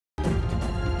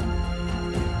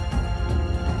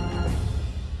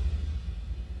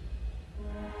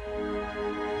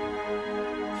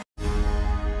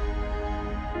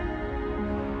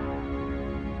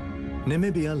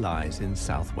Namibia lies in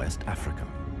southwest Africa.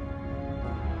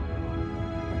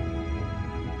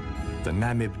 The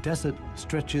Namib Desert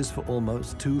stretches for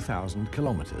almost 2,000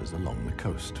 kilometers along the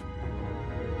coast.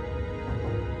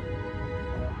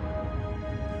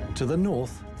 To the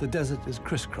north, the desert is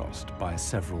crisscrossed by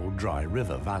several dry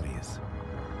river valleys.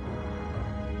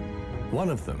 One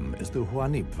of them is the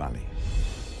Huanib Valley.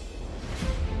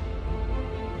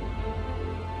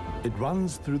 It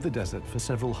runs through the desert for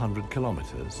several hundred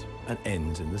kilometers and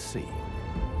ends in the sea.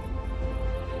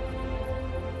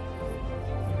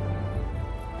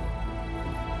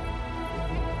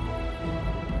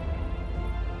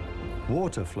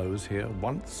 Water flows here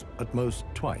once, at most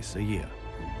twice a year.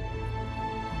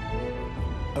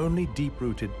 Only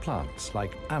deep-rooted plants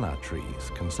like anna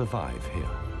trees can survive here.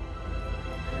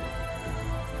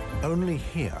 Only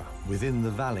here, within the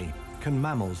valley, can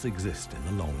mammals exist in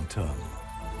the long term.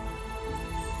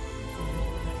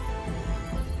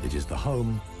 It is the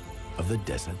home of the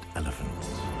desert elephants.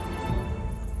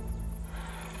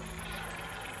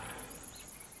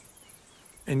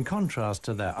 In contrast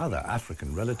to their other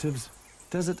African relatives,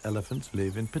 desert elephants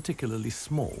live in particularly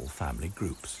small family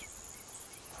groups.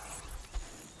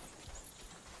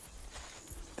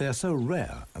 They are so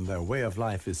rare and their way of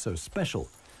life is so special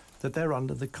that they're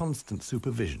under the constant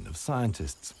supervision of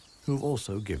scientists who've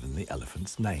also given the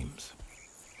elephants names.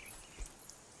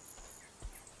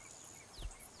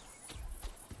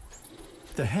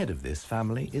 The head of this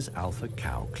family is alpha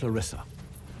cow Clarissa.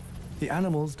 The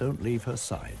animals don't leave her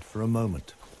side for a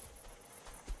moment.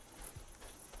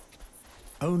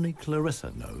 Only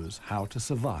Clarissa knows how to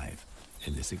survive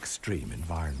in this extreme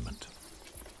environment.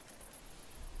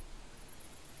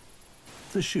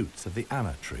 The shoots of the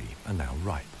anna tree are now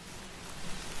ripe.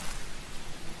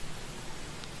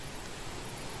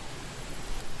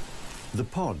 The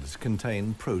pods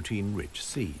contain protein-rich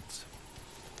seeds.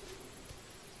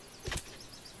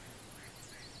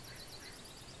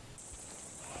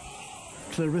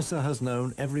 Clarissa has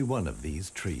known every one of these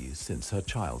trees since her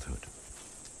childhood.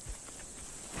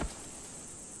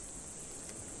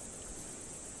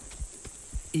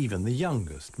 Even the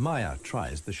youngest, Maya,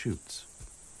 tries the shoots.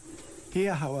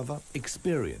 Here, however,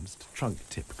 experienced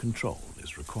trunk-tip control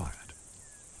is required.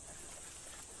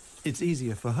 It's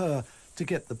easier for her to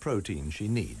get the protein she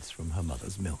needs from her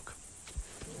mother's milk.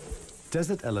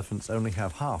 Desert elephants only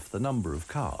have half the number of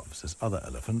calves as other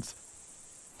elephants.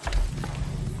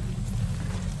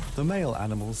 The male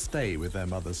animals stay with their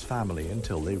mother's family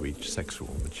until they reach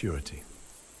sexual maturity.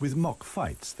 With mock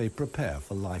fights, they prepare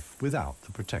for life without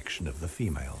the protection of the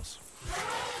females.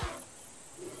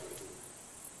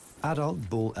 Adult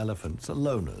bull elephants are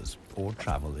loners or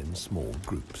travel in small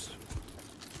groups.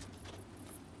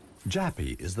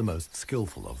 Jappy is the most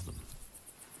skillful of them.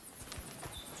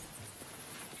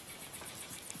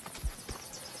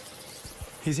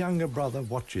 His younger brother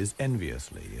watches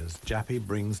enviously as Jappy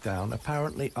brings down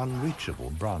apparently unreachable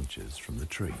branches from the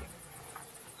tree.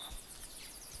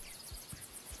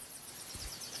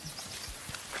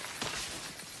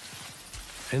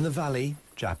 In the valley,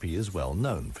 Jappy is well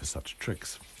known for such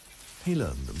tricks. He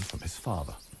learned them from his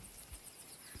father.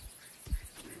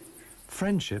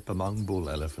 Friendship among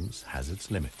bull elephants has its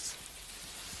limits.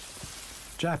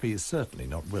 Jappy is certainly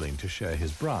not willing to share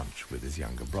his branch with his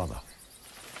younger brother.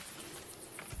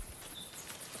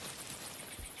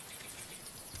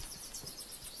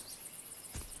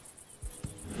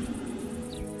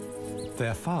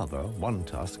 Their father, one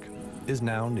tusk, is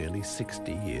now nearly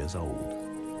 60 years old.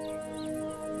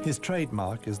 His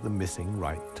trademark is the missing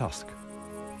right tusk,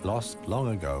 lost long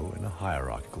ago in a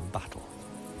hierarchical battle.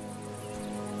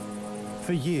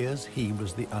 For years, he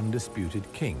was the undisputed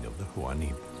king of the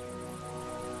Huanib.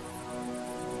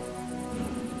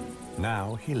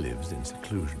 Now he lives in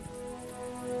seclusion.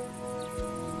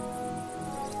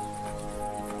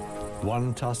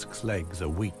 One tusk's legs are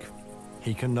weak.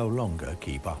 He can no longer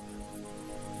keep up.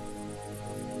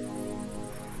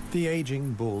 The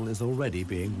aging bull is already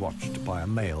being watched by a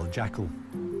male jackal,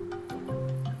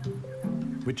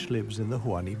 which lives in the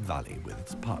Huanib Valley with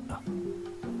its partner.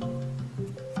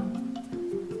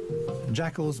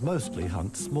 Jackals mostly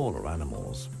hunt smaller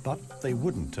animals, but they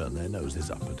wouldn't turn their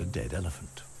noses up at a dead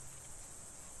elephant.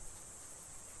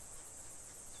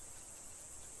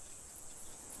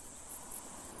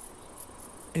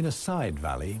 In a side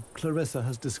valley, Clarissa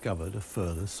has discovered a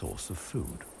further source of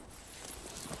food.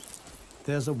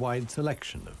 There's a wide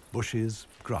selection of bushes,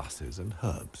 grasses, and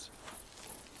herbs.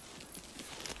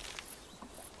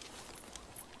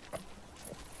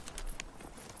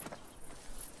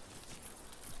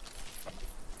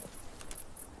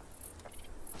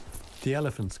 The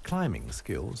elephant's climbing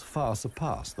skills far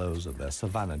surpass those of their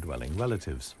savanna-dwelling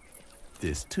relatives.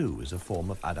 This, too, is a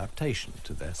form of adaptation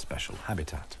to their special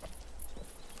habitat.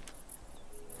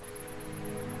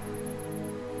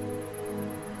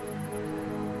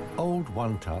 Old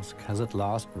one-tusk has at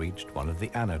last reached one of the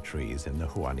anna trees in the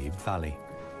Huanib Valley.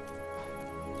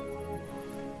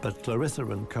 But Clarissa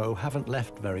and co. haven't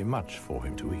left very much for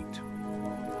him to eat.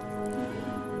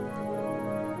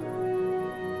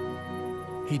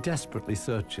 He desperately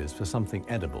searches for something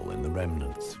edible in the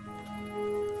remnants.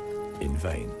 In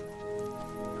vain.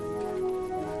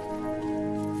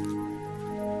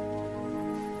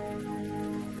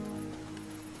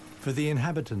 For the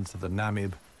inhabitants of the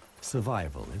Namib,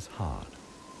 survival is hard.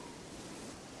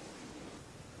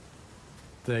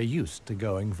 They're used to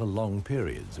going for long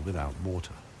periods without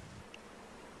water.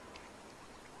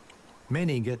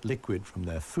 Many get liquid from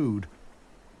their food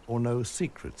or know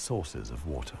secret sources of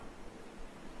water.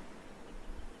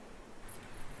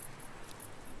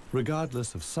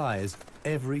 Regardless of size,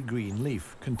 every green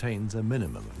leaf contains a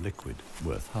minimum of liquid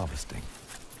worth harvesting.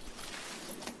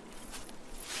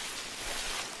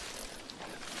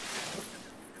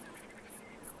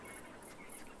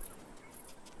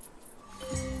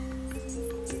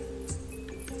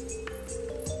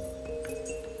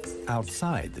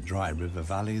 Outside the dry river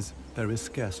valleys, there is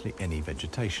scarcely any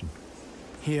vegetation.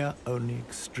 Here, only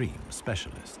extreme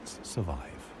specialists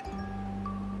survive.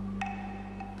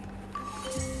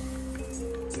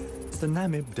 The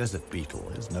Namib desert beetle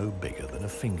is no bigger than a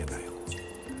fingernail.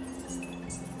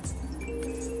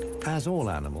 As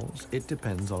all animals, it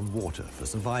depends on water for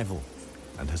survival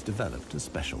and has developed a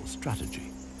special strategy.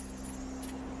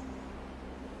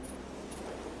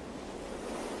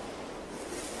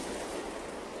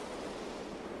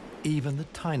 Even the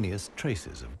tiniest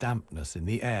traces of dampness in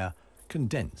the air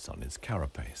condense on its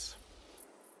carapace.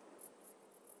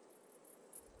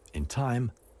 In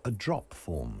time, a drop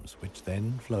forms, which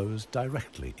then flows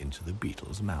directly into the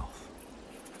beetle's mouth.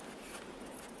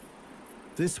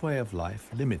 This way of life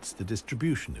limits the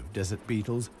distribution of desert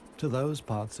beetles to those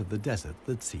parts of the desert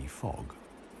that see fog.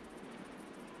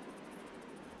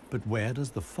 But where does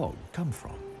the fog come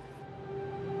from?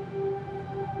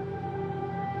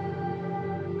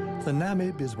 The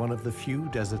Namib is one of the few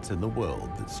deserts in the world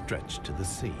that stretch to the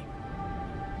sea.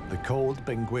 The cold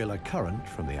Benguela current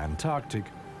from the Antarctic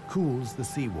cools the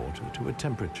seawater to a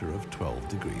temperature of 12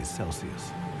 degrees Celsius.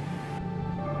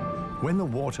 When the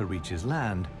water reaches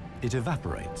land, it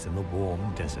evaporates in the warm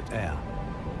desert air.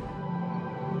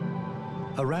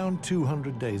 Around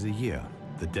 200 days a year,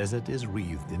 the desert is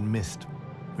wreathed in mist,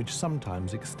 which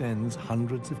sometimes extends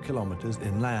hundreds of kilometers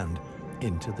inland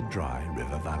into the dry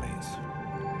river valleys.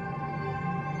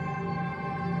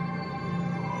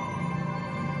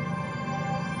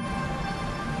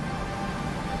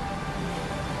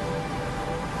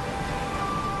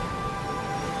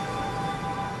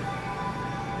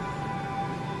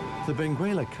 The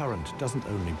Benguela current doesn't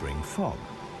only bring fog,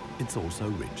 it's also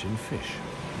rich in fish.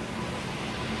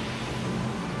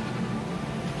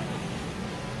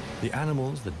 The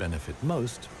animals that benefit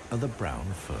most are the brown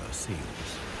fur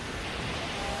seals.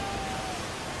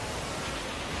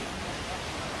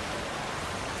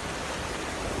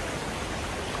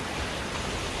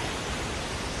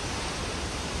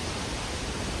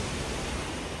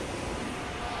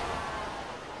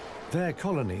 Their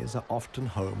colonies are often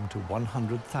home to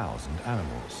 100,000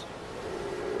 animals.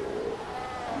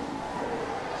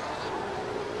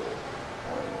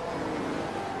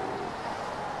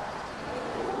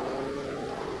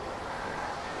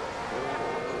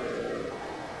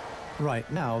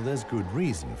 Right now, there's good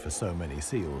reason for so many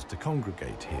seals to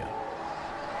congregate here.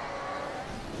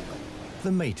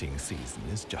 The mating season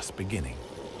is just beginning.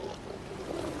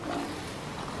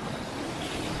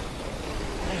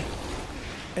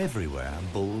 Everywhere,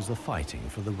 bulls are fighting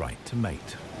for the right to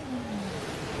mate.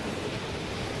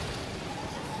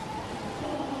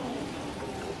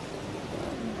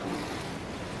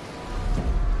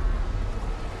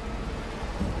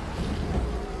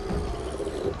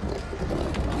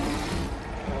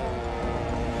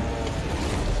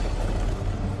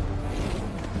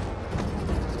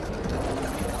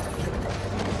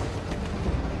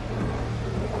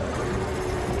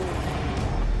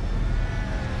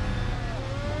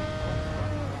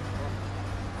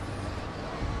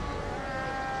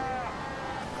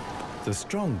 The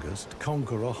strongest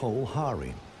conquer a whole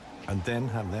harem and then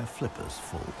have their flippers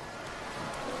full.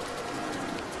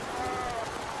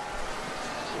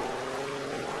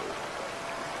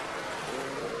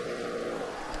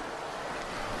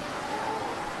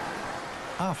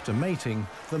 After mating,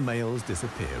 the males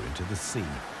disappear into the sea,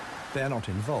 They're not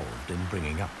involved in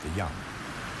bringing up the young.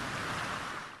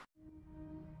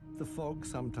 The fog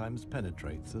sometimes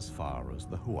penetrates as far as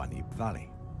the Huanib Valley.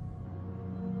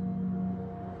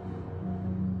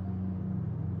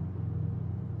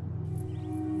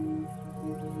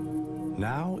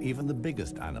 Now, even the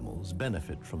biggest animals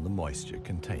benefit from the moisture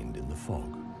contained in the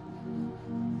fog.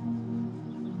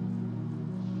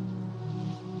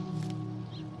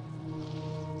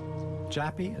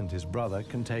 Jappy and his brother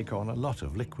can take on a lot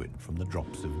of liquid from the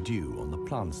drops of dew on the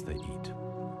plants they eat.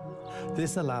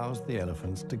 This allows the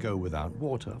elephants to go without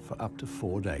water for up to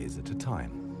 4 days at a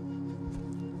time.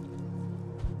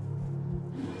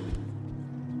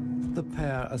 The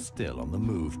pair are still on the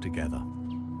move together.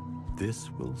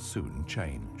 This will soon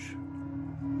change.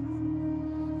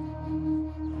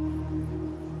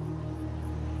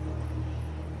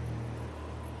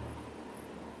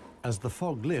 As the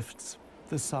fog lifts,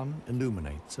 the sun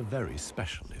illuminates a very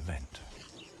special event.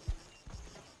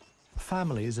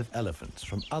 Families of elephants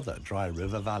from other dry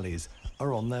river valleys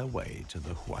are on their way to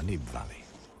the Huanib Valley.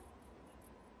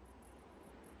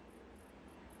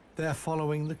 They're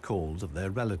following the calls of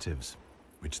their relatives,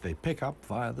 which they pick up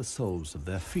via the soles of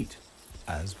their feet,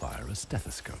 as via a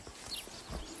stethoscope.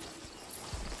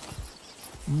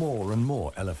 More and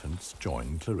more elephants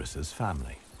join Clarissa's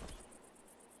family.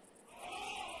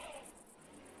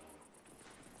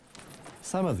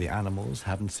 Some of the animals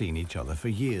haven't seen each other for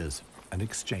years and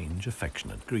exchange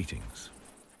affectionate greetings.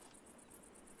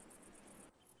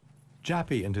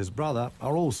 Jappy and his brother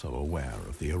are also aware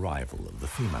of the arrival of the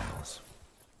females.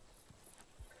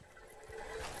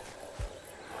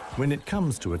 When it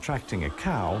comes to attracting a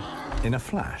cow, in a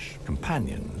flash,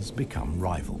 companions become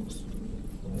rivals.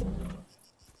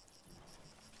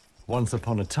 Once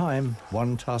upon a time,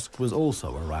 one tusk was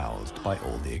also aroused by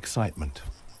all the excitement.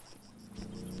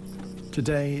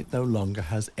 Today, it no longer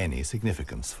has any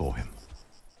significance for him.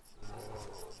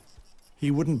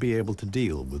 He wouldn't be able to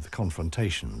deal with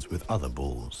confrontations with other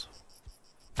bulls.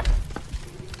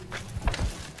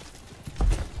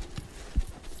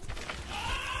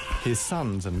 His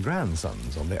sons and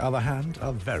grandsons, on the other hand,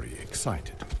 are very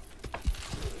excited.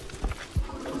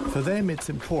 For them, it's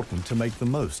important to make the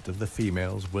most of the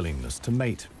female's willingness to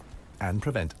mate and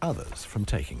prevent others from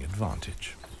taking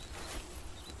advantage.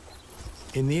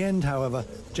 In the end, however,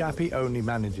 Jappy only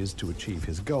manages to achieve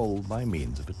his goal by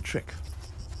means of a trick.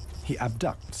 He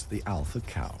abducts the alpha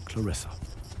cow, Clarissa.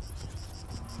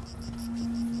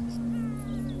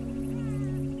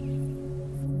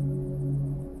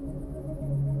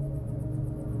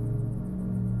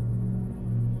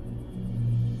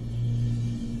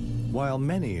 While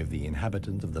many of the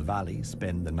inhabitants of the valley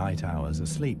spend the night hours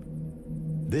asleep,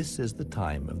 this is the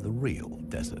time of the real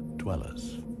desert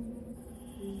dwellers.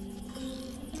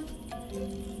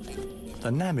 The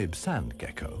Namib sand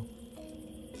gecko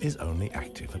is only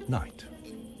active at night.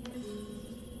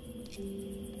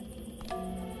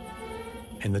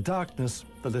 In the darkness,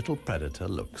 the little predator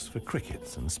looks for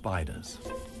crickets and spiders.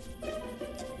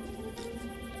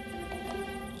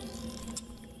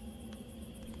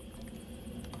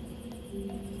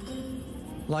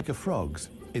 Like a frog's,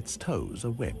 its toes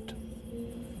are webbed.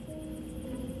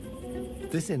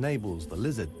 This enables the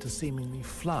lizard to seemingly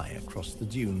fly across the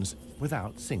dunes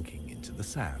without sinking into the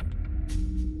sand.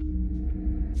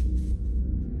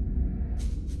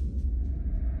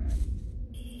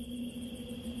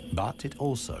 But it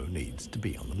also needs to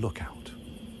be on the lookout.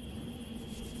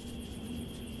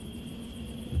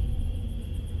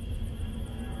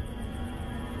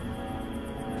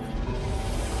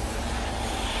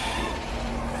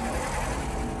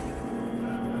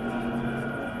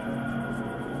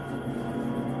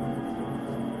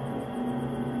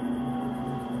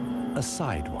 A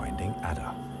sidewinding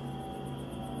adder.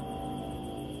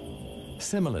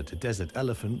 Similar to desert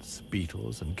elephants,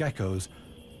 beetles, and geckos,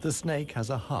 the snake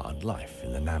has a hard life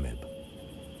in the Namib.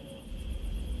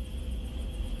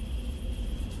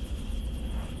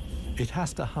 It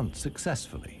has to hunt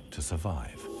successfully to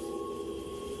survive.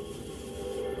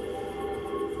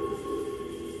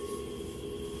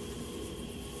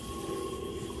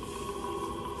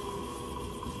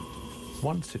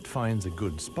 Once it finds a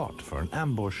good spot for an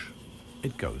ambush,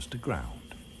 it goes to ground.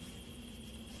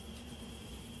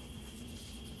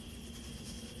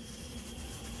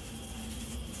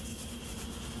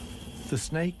 The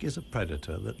snake is a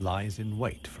predator that lies in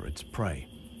wait for its prey,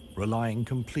 relying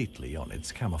completely on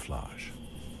its camouflage.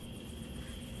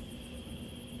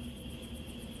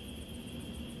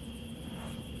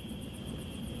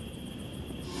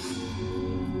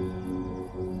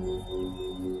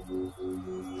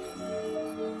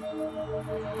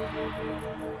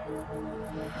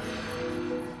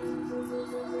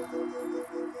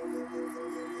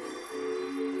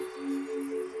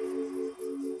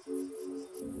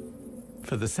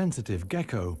 For the sensitive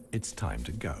gecko, it's time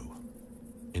to go.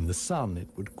 In the sun, it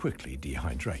would quickly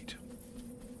dehydrate.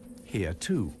 Here,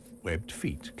 too, webbed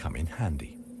feet come in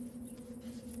handy.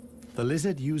 The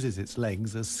lizard uses its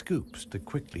legs as scoops to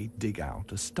quickly dig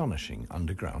out astonishing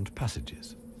underground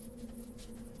passages.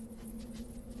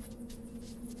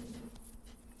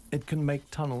 It can make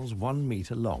tunnels 1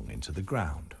 meter long into the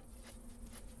ground.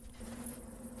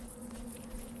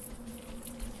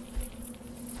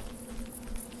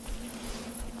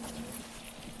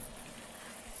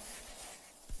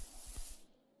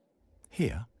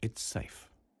 Here, it's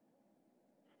safe.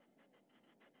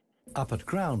 Up at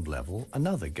ground level,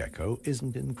 another gecko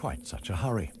isn't in quite such a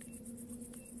hurry.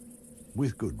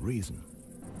 With good reason.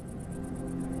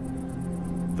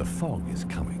 The fog is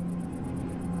coming.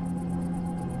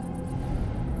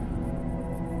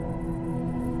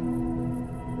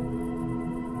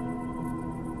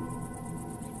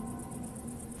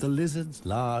 The lizard's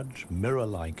large,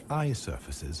 mirror-like eye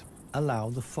surfaces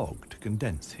allow the fog to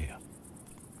condense here.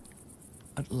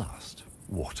 At last,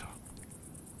 water.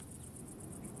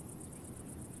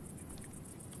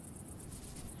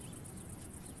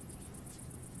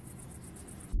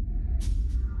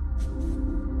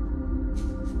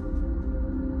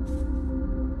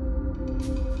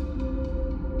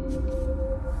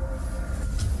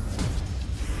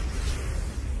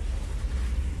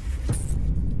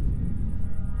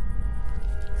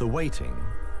 The waiting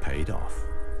paid off.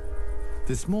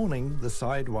 This morning, the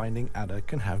sidewinding adder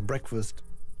can have breakfast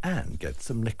and get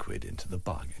some liquid into the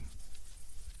bargain.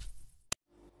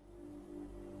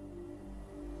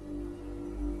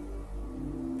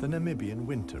 The Namibian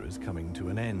winter is coming to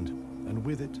an end, and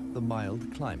with it, the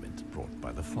mild climate brought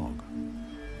by the fog.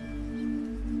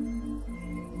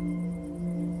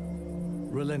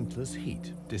 Relentless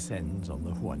heat descends on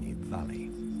the Huanib Valley.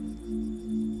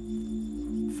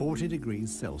 40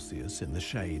 degrees Celsius in the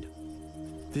shade.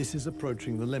 This is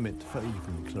approaching the limit for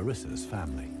even Clarissa's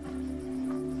family.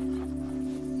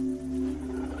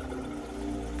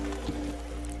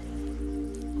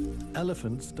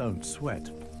 Elephants don't sweat,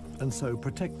 and so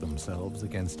protect themselves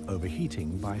against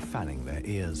overheating by fanning their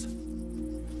ears.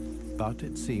 But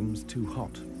it seems too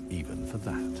hot, even for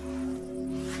that.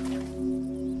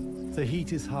 The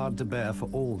heat is hard to bear for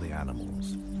all the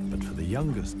animals, but for the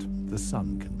youngest, the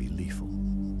sun can be lethal.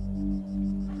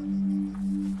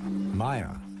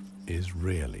 Maya is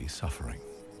really suffering.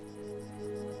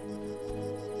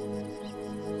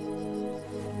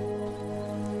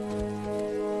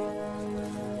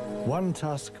 One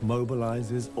tusk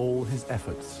mobilizes all his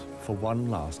efforts for one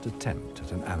last attempt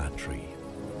at an anna tree.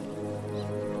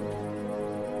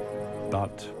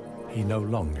 But he no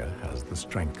longer has the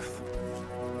strength.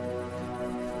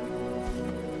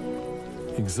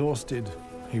 Exhausted,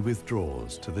 he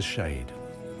withdraws to the shade.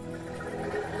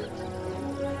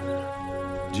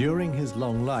 During his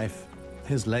long life,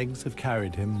 his legs have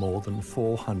carried him more than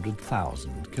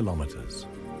 400,000 kilometers.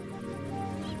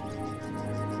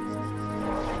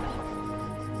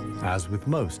 As with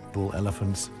most bull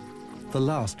elephants, the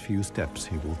last few steps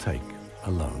he will take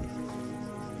alone.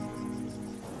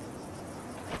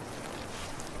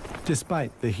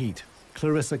 Despite the heat,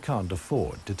 Clarissa can't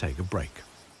afford to take a break.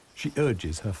 She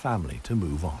urges her family to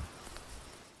move on.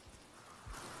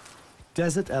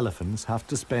 Desert elephants have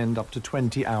to spend up to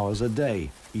 20 hours a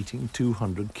day eating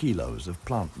 200 kilos of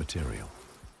plant material.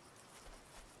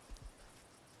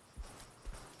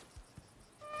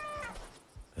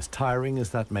 As tiring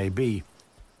as that may be,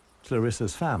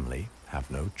 Clarissa's family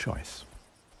have no choice.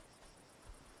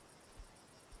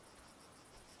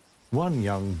 One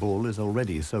young bull is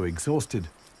already so exhausted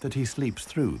that he sleeps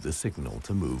through the signal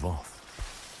to move off.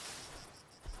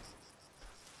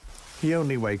 He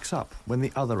only wakes up when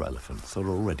the other elephants are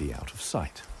already out of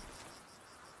sight.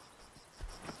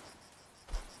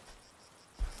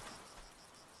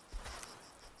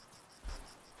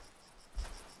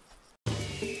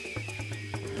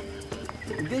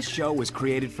 This show was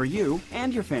created for you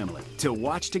and your family to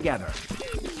watch together.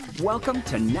 Welcome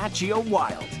to Nat Geo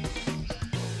Wild.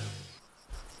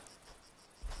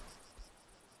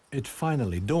 It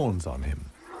finally dawns on him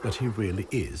that he really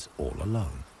is all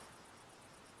alone.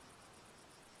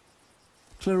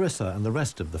 Clarissa and the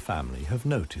rest of the family have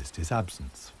noticed his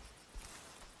absence.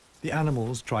 The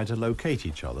animals try to locate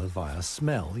each other via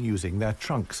smell using their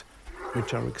trunks,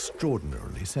 which are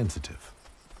extraordinarily sensitive.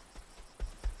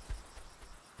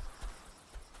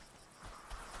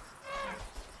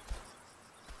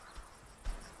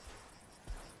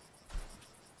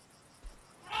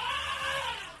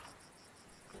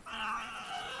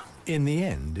 In the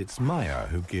end, it's Maya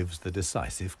who gives the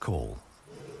decisive call.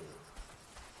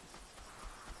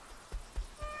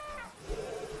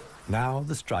 Now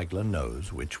the straggler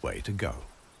knows which way to go.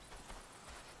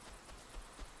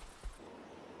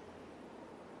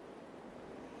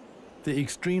 The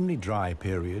extremely dry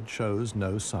period shows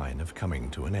no sign of coming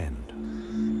to an end.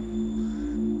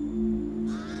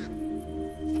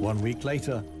 1 week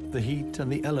later, the heat and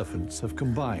the elephants have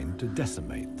combined to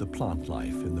decimate the plant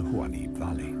life in the Huanim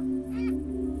Valley.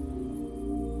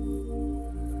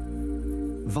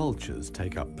 Vultures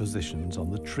take up positions on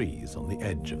the trees on the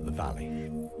edge of the valley.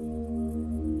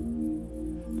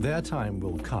 Their time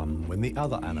will come when the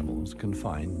other animals can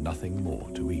find nothing more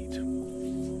to eat.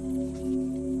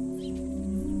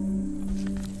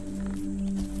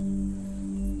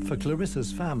 For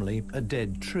Clarissa's family, a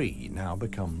dead tree now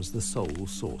becomes the sole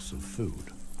source of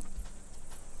food.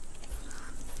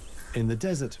 In the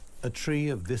desert, a tree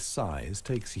of this size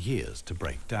takes years to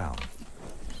break down.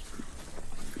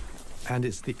 And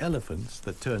it's the elephants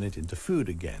that turn it into food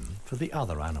again for the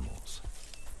other animals.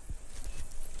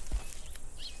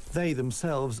 They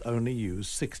themselves only use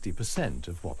 60%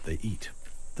 of what they eat.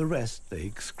 The rest they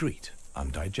excrete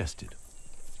undigested.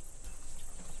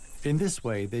 In this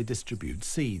way, they distribute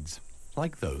seeds,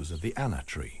 like those of the anna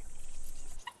tree.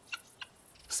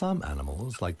 Some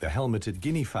animals, like the helmeted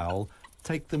guinea fowl,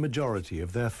 take the majority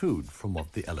of their food from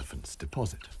what the elephants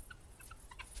deposit.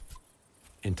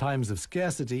 In times of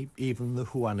scarcity, even the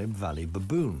Huanim Valley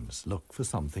baboons look for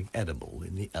something edible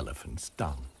in the elephant's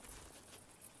dung.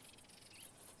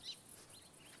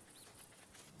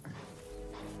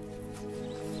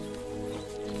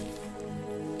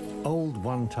 Old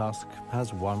One Tusk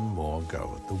has one more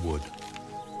go at the wood.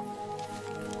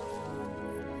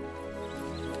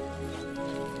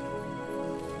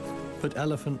 But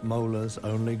elephant molars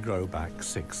only grow back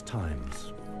 6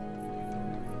 times.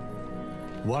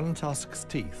 One Tusk's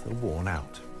teeth are worn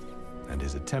out, and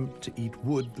his attempt to eat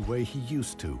wood the way he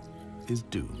used to is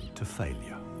doomed to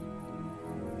failure.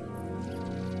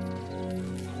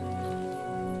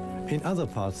 In other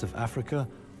parts of Africa,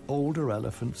 older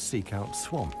elephants seek out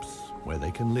swamps where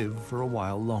they can live for a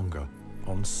while longer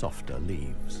on softer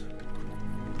leaves.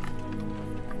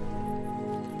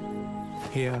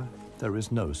 Here, there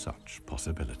is no such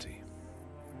possibility.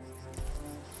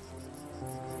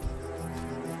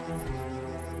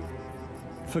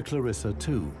 For Clarissa,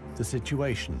 too, the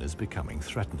situation is becoming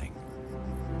threatening.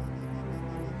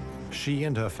 She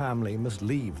and her family must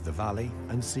leave the valley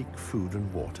and seek food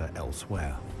and water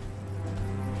elsewhere.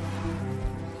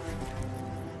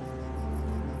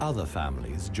 Other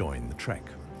families join the trek.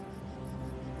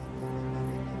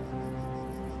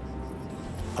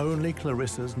 Only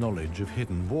Clarissa's knowledge of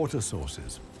hidden water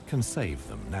sources can save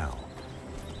them now.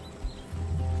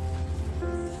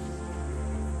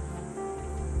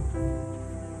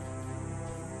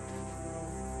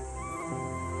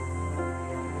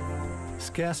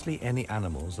 Scarcely any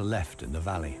animals are left in the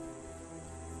valley.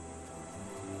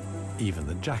 Even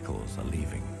the jackals are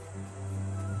leaving.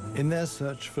 In their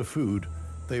search for food,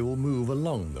 they will move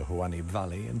along the Huanim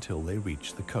Valley until they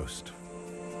reach the coast.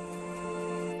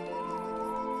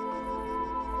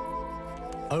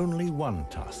 Only One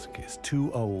Tusk is too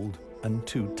old and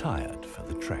too tired for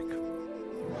the trek.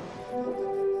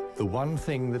 The one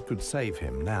thing that could save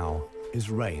him now is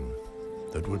rain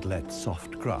that would let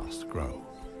soft grass grow.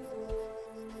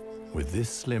 With this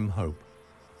slim hope,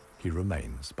 he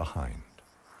remains behind.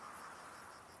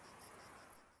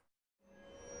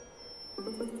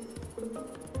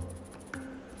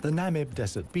 The Namib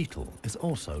desert beetle is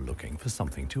also looking for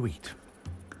something to eat.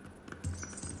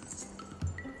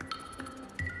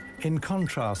 In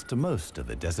contrast to most of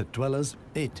the desert dwellers,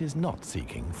 it is not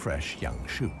seeking fresh young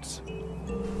shoots.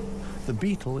 The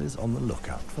beetle is on the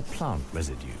lookout for plant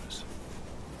residues.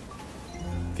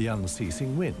 The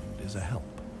unceasing wind is a help.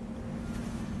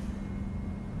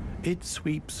 It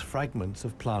sweeps fragments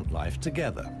of plant life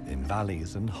together in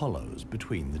valleys and hollows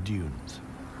between the dunes.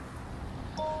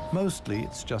 Mostly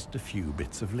it's just a few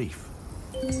bits of leaf.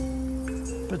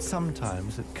 But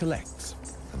sometimes it collects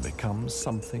and becomes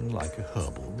something like a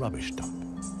herbal rubbish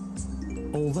dump.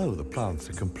 Although the plants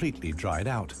are completely dried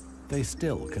out, they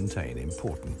still contain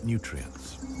important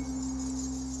nutrients.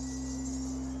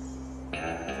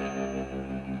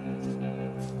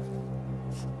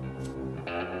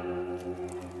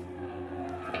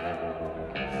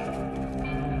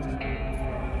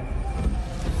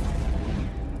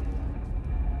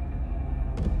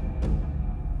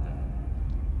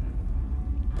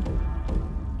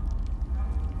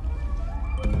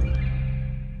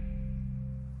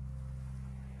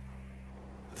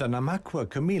 The Namakwa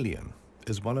chameleon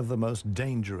is one of the most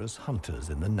dangerous hunters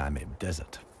in the Namib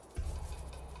desert.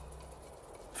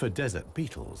 For desert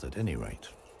beetles, at any rate.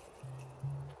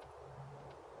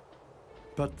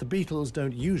 But the beetles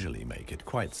don't usually make it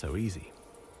quite so easy.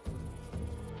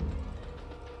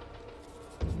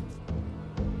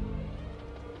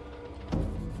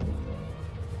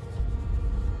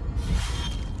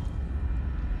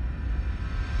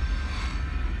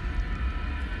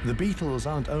 The beetles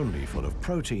aren't only full of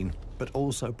protein, but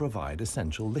also provide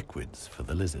essential liquids for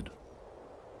the lizard.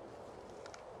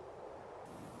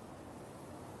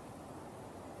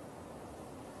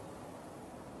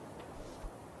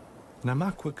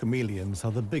 Namaqua chameleons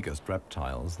are the biggest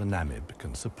reptiles the Namib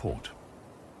can support.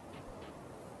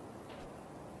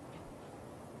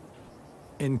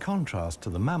 In contrast to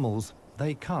the mammals,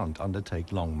 they can't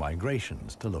undertake long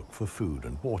migrations to look for food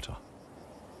and water.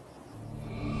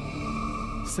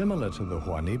 Similar to the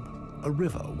Huanib, a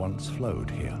river once flowed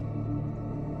here.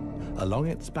 Along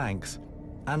its banks,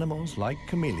 animals like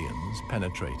chameleons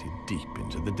penetrated deep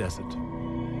into the desert.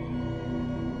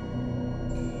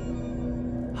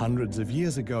 Hundreds of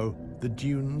years ago, the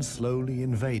dunes slowly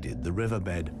invaded the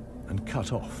riverbed and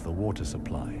cut off the water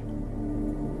supply.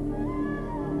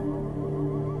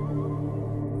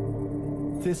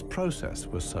 This process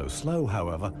was so slow,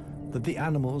 however, that the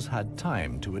animals had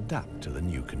time to adapt to the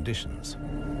new conditions.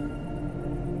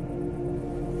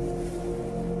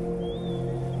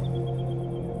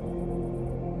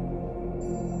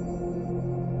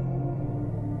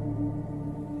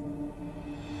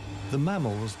 The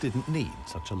mammals didn't need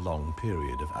such a long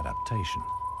period of adaptation.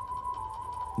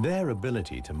 Their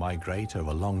ability to migrate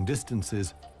over long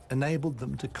distances enabled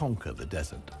them to conquer the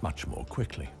desert much more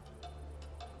quickly.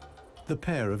 The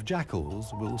pair of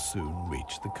jackals will soon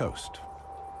reach the coast.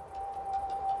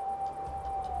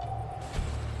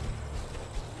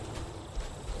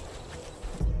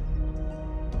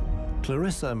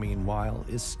 Clarissa, meanwhile,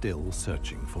 is still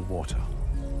searching for water.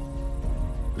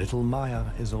 Little Maya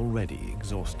is already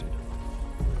exhausted.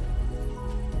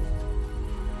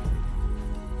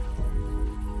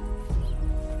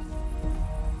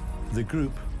 The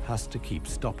group has to keep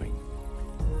stopping.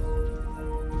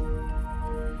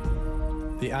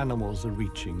 The animals are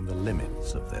reaching the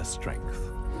limits of their strength.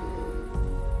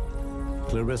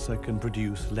 Clarissa can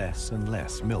produce less and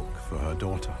less milk for her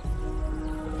daughter.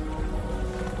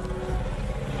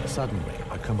 Suddenly,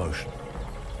 a commotion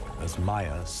as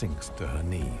Maya sinks to her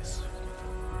knees.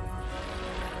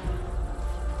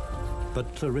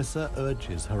 But Clarissa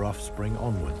urges her offspring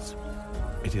onwards.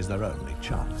 It is their only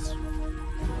chance.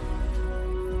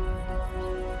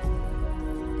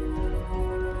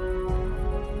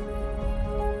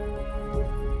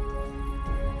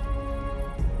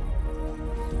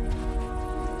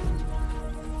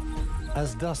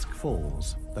 As dusk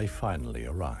falls, they finally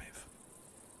arrive.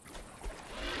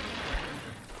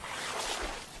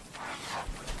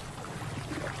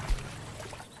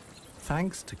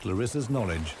 Thanks to Clarissa's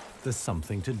knowledge, there's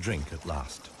something to drink at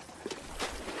last.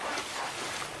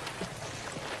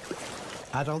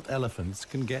 Adult elephants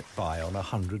can get by on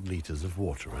 100 liters of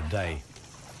water a day.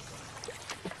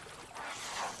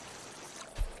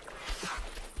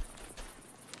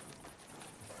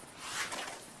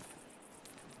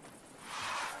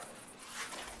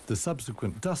 The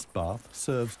subsequent dust bath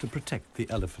serves to protect the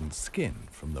elephant's skin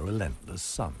from the relentless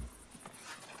sun.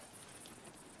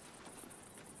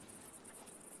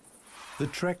 The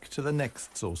trek to the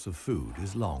next source of food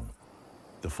is long.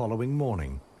 The following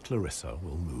morning, Clarissa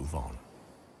will move on.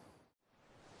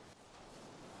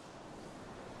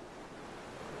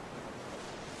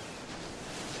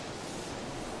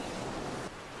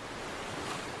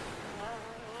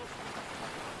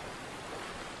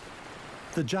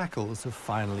 The jackals have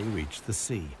finally reached the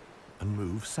sea and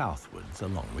move southwards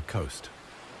along the coast.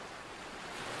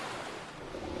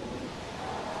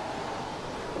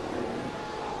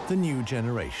 The new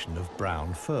generation of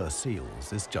brown fur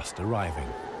seals is just arriving.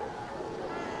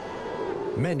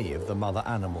 Many of the mother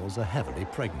animals are heavily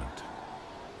pregnant.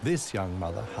 This young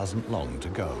mother hasn't long to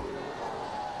go.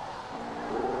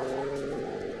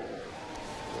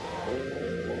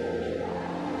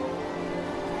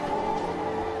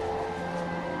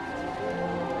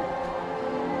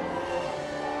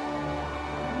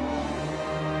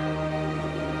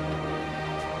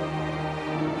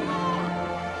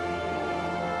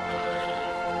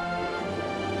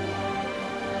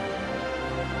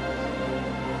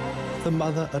 The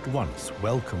mother at once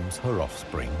welcomes her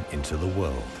offspring into the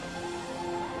world.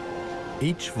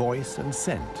 Each voice and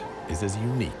scent is as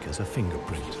unique as a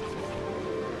fingerprint.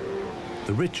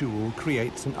 The ritual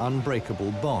creates an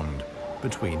unbreakable bond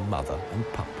between mother and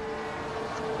pup.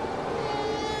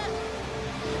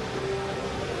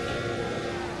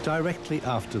 Directly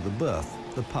after the birth,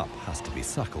 the pup has to be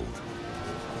suckled.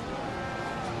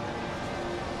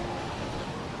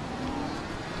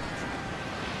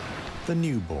 The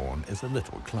newborn is a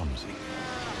little clumsy.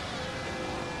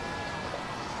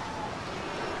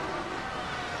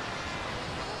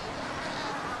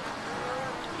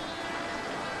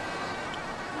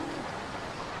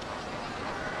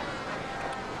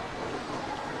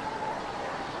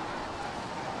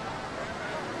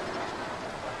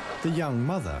 The young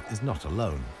mother is not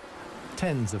alone.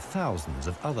 Tens of thousands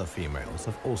of other females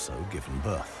have also given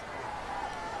birth.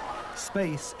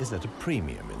 Space is at a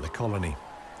premium in the colony,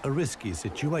 a risky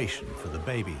situation for the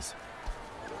babies.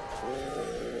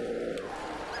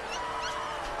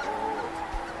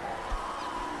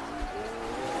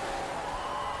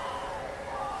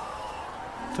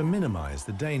 To minimize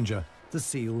the danger, the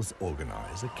seals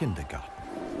organize a kindergarten.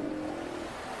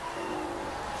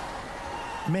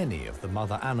 Many of the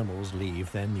mother animals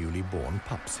leave their newly born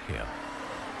pups here.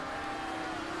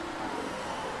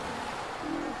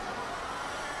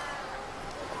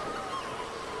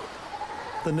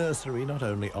 The nursery not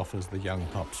only offers the young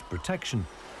pups protection,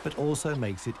 but also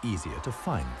makes it easier to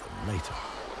find them later.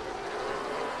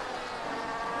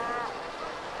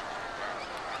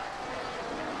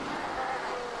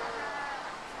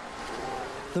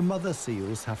 The mother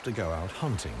seals have to go out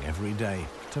hunting every day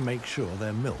to make sure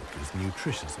their milk is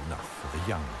nutritious enough for the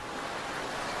young.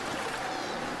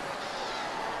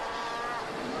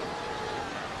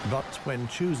 But when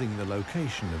choosing the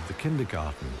location of the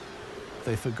kindergarten,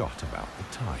 they forgot about the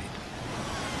tide.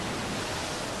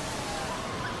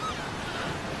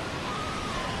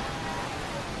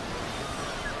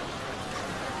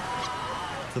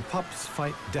 The pups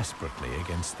fight desperately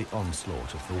against the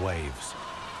onslaught of the waves.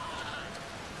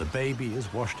 The baby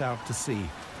is washed out to sea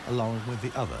along with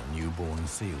the other newborn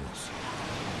seals.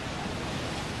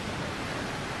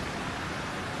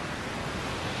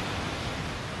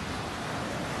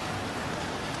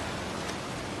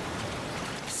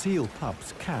 Seal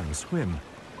pups can swim,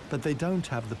 but they don't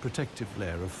have the protective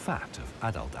layer of fat of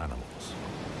adult animals.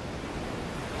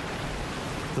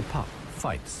 The pup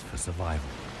fights for survival.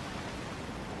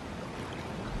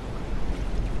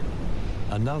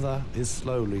 Another is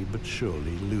slowly but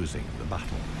surely losing the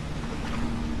battle.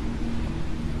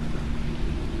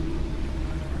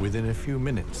 Within a few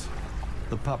minutes,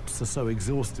 the pups are so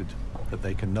exhausted that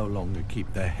they can no longer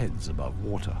keep their heads above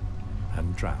water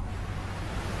and drown.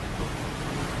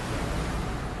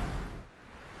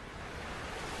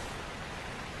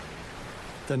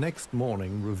 The next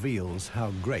morning reveals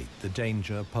how great the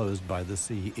danger posed by the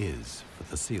sea is for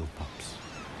the seal pups.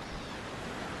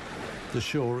 The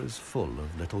shore is full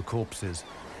of little corpses,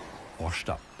 washed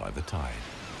up by the tide.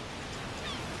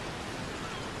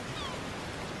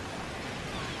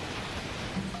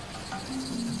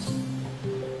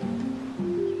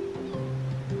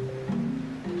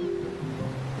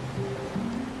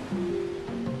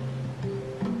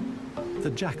 The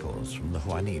jackals from the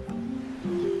Huanib.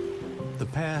 The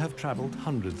pair have traveled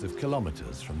hundreds of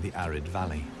kilometers from the arid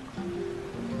valley.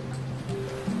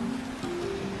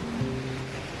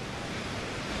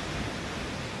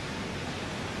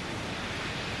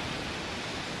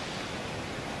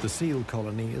 The seal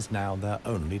colony is now their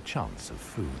only chance of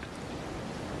food.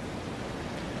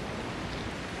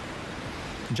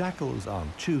 Jackals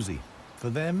aren't choosy. For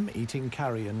them, eating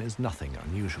carrion is nothing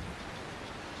unusual.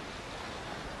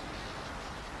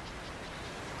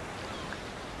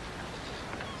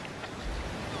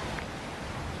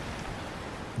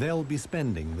 They'll be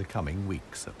spending the coming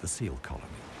weeks at the seal colony.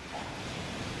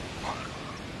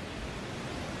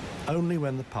 Only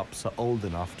when the pups are old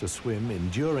enough to swim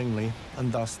enduringly,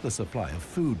 and thus the supply of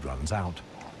food runs out,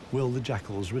 will the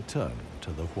jackals return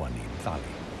to the Huanib Valley.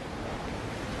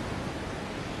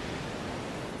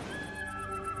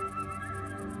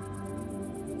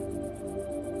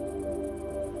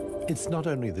 It's not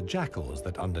only the jackals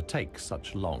that undertake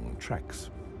such long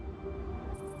treks.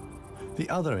 The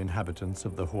other inhabitants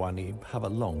of the Huanib have a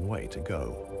long way to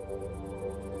go.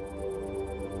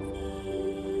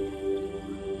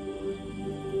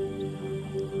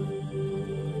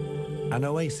 An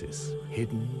oasis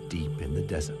hidden deep in the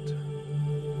desert.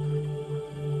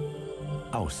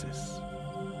 Oasis.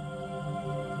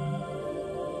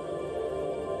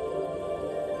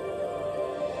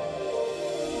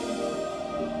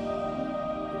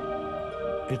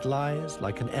 It lies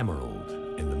like an emerald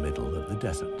in the middle of the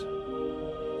desert.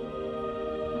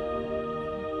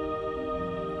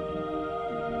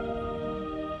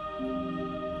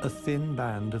 A thin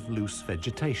band of loose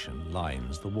vegetation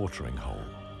lines the watering hole.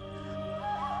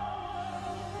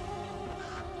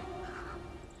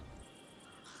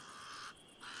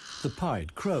 The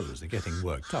pied crows are getting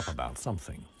worked up about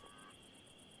something.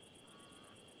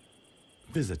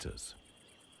 Visitors.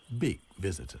 Big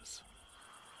visitors.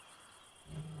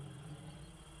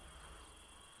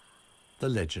 the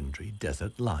legendary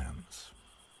desert lions.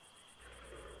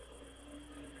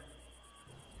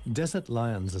 Desert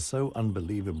lions are so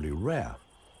unbelievably rare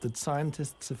that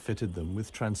scientists have fitted them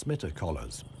with transmitter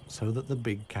collars so that the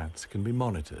big cats can be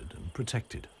monitored and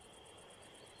protected.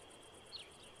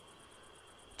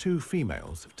 Two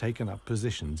females have taken up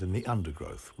positions in the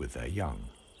undergrowth with their young.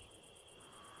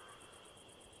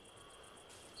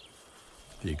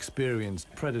 The experienced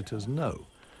predators know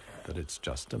that it's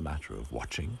just a matter of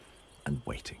watching and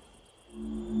waiting.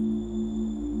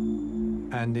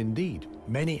 And indeed,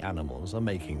 many animals are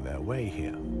making their way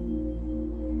here.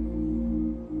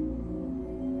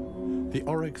 The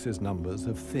oryx's numbers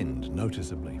have thinned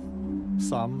noticeably.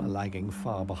 Some are lagging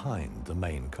far behind the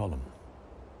main column.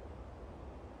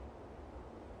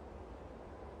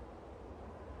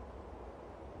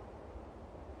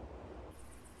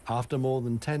 After more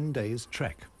than 10 days'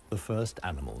 trek, the first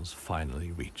animals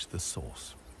finally reach the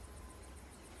source.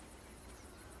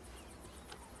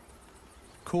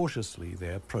 Cautiously,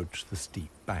 they approach the steep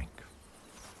bank.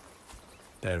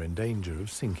 They're in danger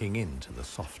of sinking into the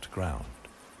soft ground.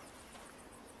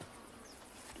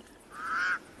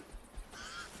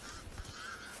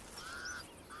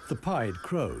 The pied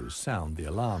crows sound the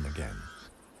alarm again.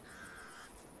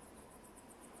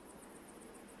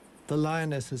 The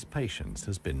lioness's patience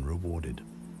has been rewarded.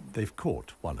 They've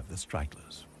caught one of the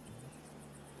stragglers.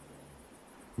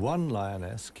 One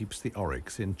lioness keeps the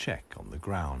oryx in check on the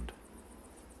ground.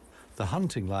 The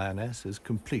hunting lioness is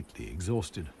completely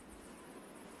exhausted.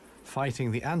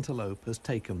 Fighting the antelope has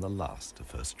taken the last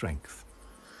of her strength.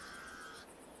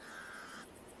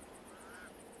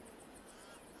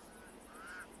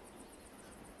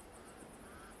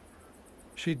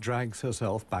 She drags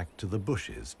herself back to the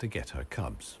bushes to get her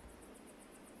cubs.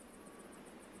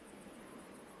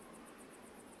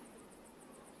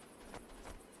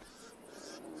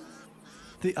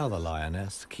 The other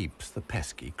lioness keeps the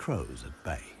pesky crows at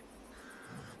bay.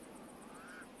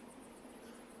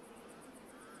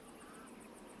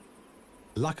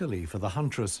 Luckily for the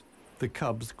huntress, the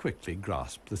cubs quickly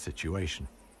grasp the situation.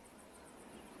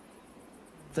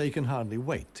 They can hardly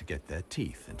wait to get their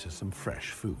teeth into some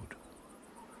fresh food.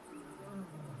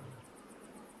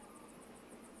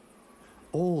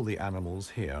 All the animals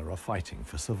here are fighting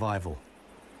for survival.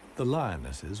 The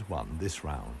lionesses won this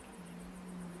round.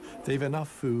 They've enough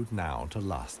food now to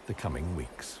last the coming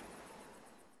weeks.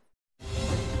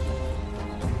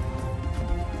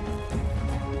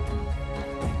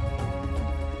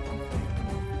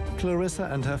 Clarissa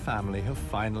and her family have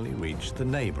finally reached the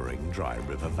neighboring dry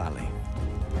river valley.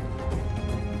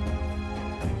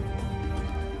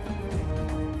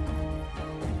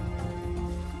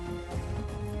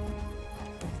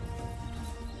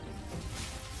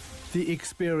 The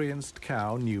experienced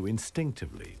cow knew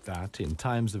instinctively that in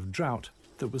times of drought,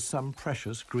 there was some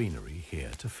precious greenery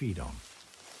here to feed on.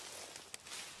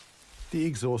 The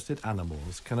exhausted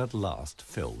animals can at last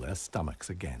fill their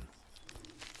stomachs again.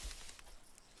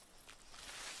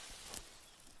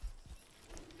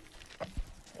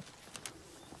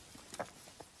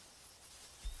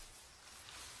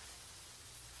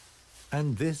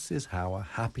 And this is how a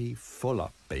happy,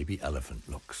 full-up baby elephant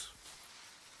looks.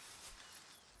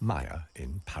 Maya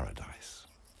in paradise.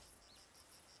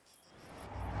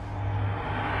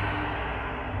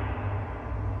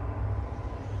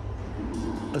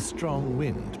 A strong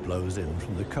wind blows in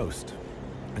from the coast,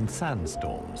 and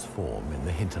sandstorms form in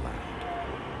the hinterland.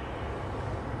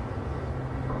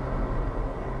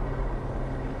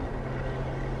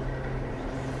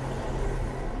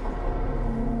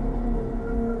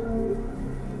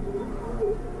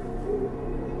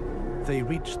 They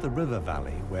reach the river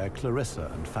valley where Clarissa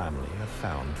and family have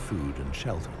found food and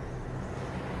shelter.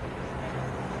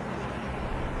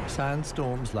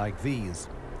 Sandstorms like these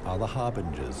are the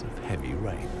harbingers of heavy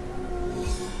rain.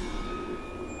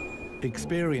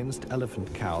 Experienced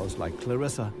elephant cows like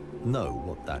Clarissa know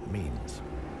what that means.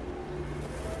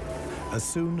 As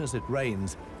soon as it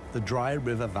rains, the dry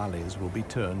river valleys will be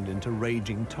turned into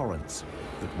raging torrents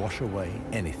that wash away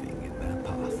anything in their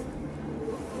path.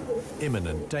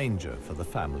 Imminent danger for the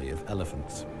family of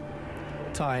elephants.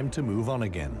 Time to move on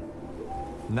again.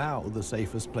 Now the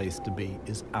safest place to be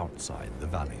is outside the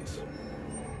valleys.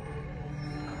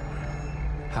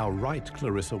 How right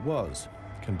Clarissa was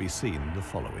can be seen the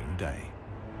following day.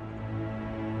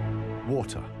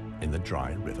 Water in the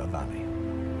dry river valley.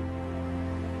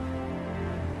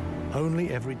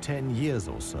 Only every 10 years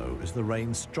or so is the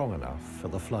rain strong enough for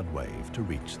the flood wave to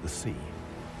reach the sea.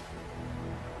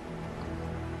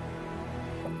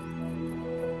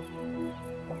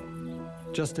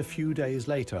 Just a few days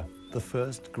later, the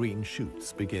first green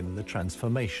shoots begin the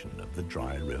transformation of the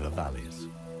dry river valleys.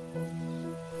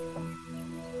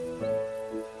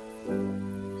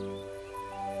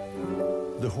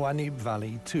 The Huanib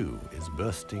Valley, too, is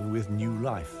bursting with new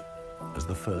life as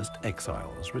the first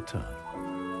exiles return.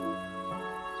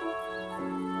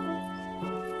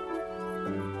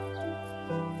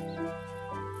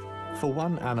 For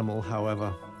one animal,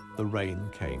 however, the rain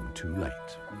came too late.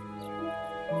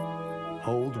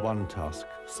 Old One Tusk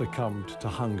succumbed to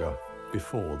hunger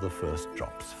before the first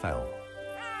drops fell.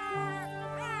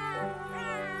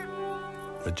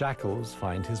 The jackals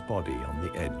find his body on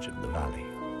the edge of the valley.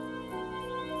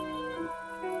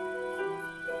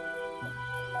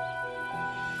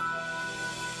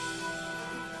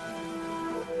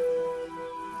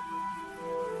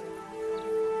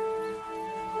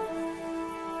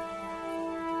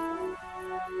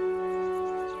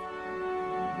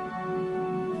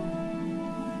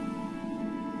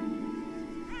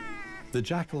 The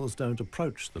jackals don't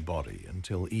approach the body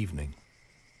until evening.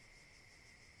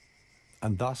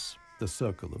 And thus, the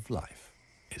circle of life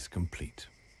is complete.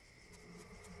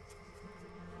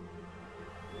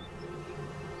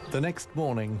 The next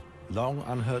morning, long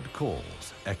unheard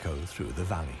calls echo through the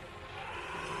valley.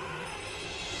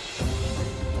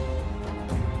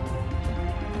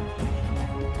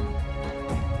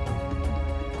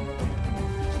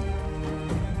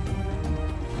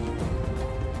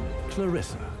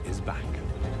 Clarissa is back.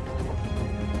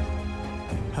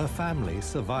 Her family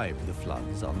survived the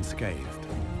floods unscathed.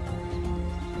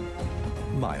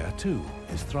 Maya, too,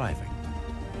 is thriving.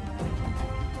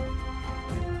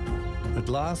 At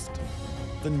last,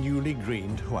 the newly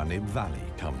greened Huanib Valley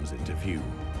comes into view.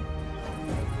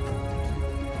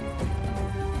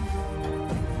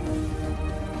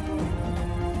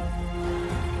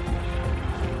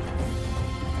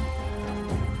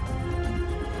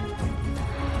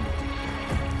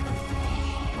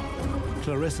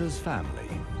 Clarissa's family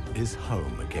is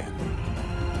home again.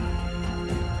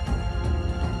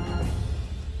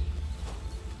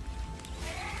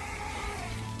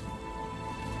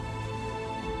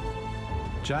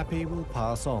 Jappy will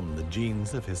pass on the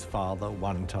genes of his father,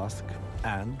 One Tusk,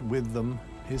 and with them,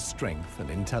 his strength and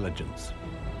intelligence.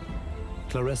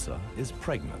 Clarissa is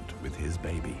pregnant with his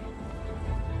baby.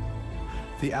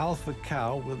 The alpha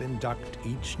cow will induct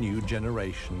each new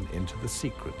generation into the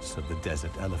secrets of the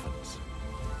desert elephants.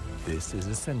 This is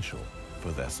essential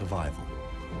for their survival.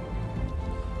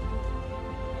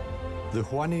 The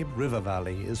Huanib River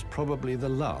Valley is probably the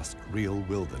last real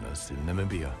wilderness in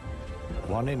Namibia,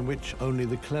 one in which only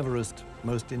the cleverest,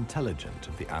 most intelligent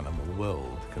of the animal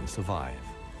world can survive.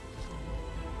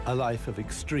 A life of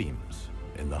extremes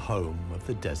in the home of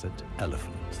the desert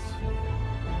elephants.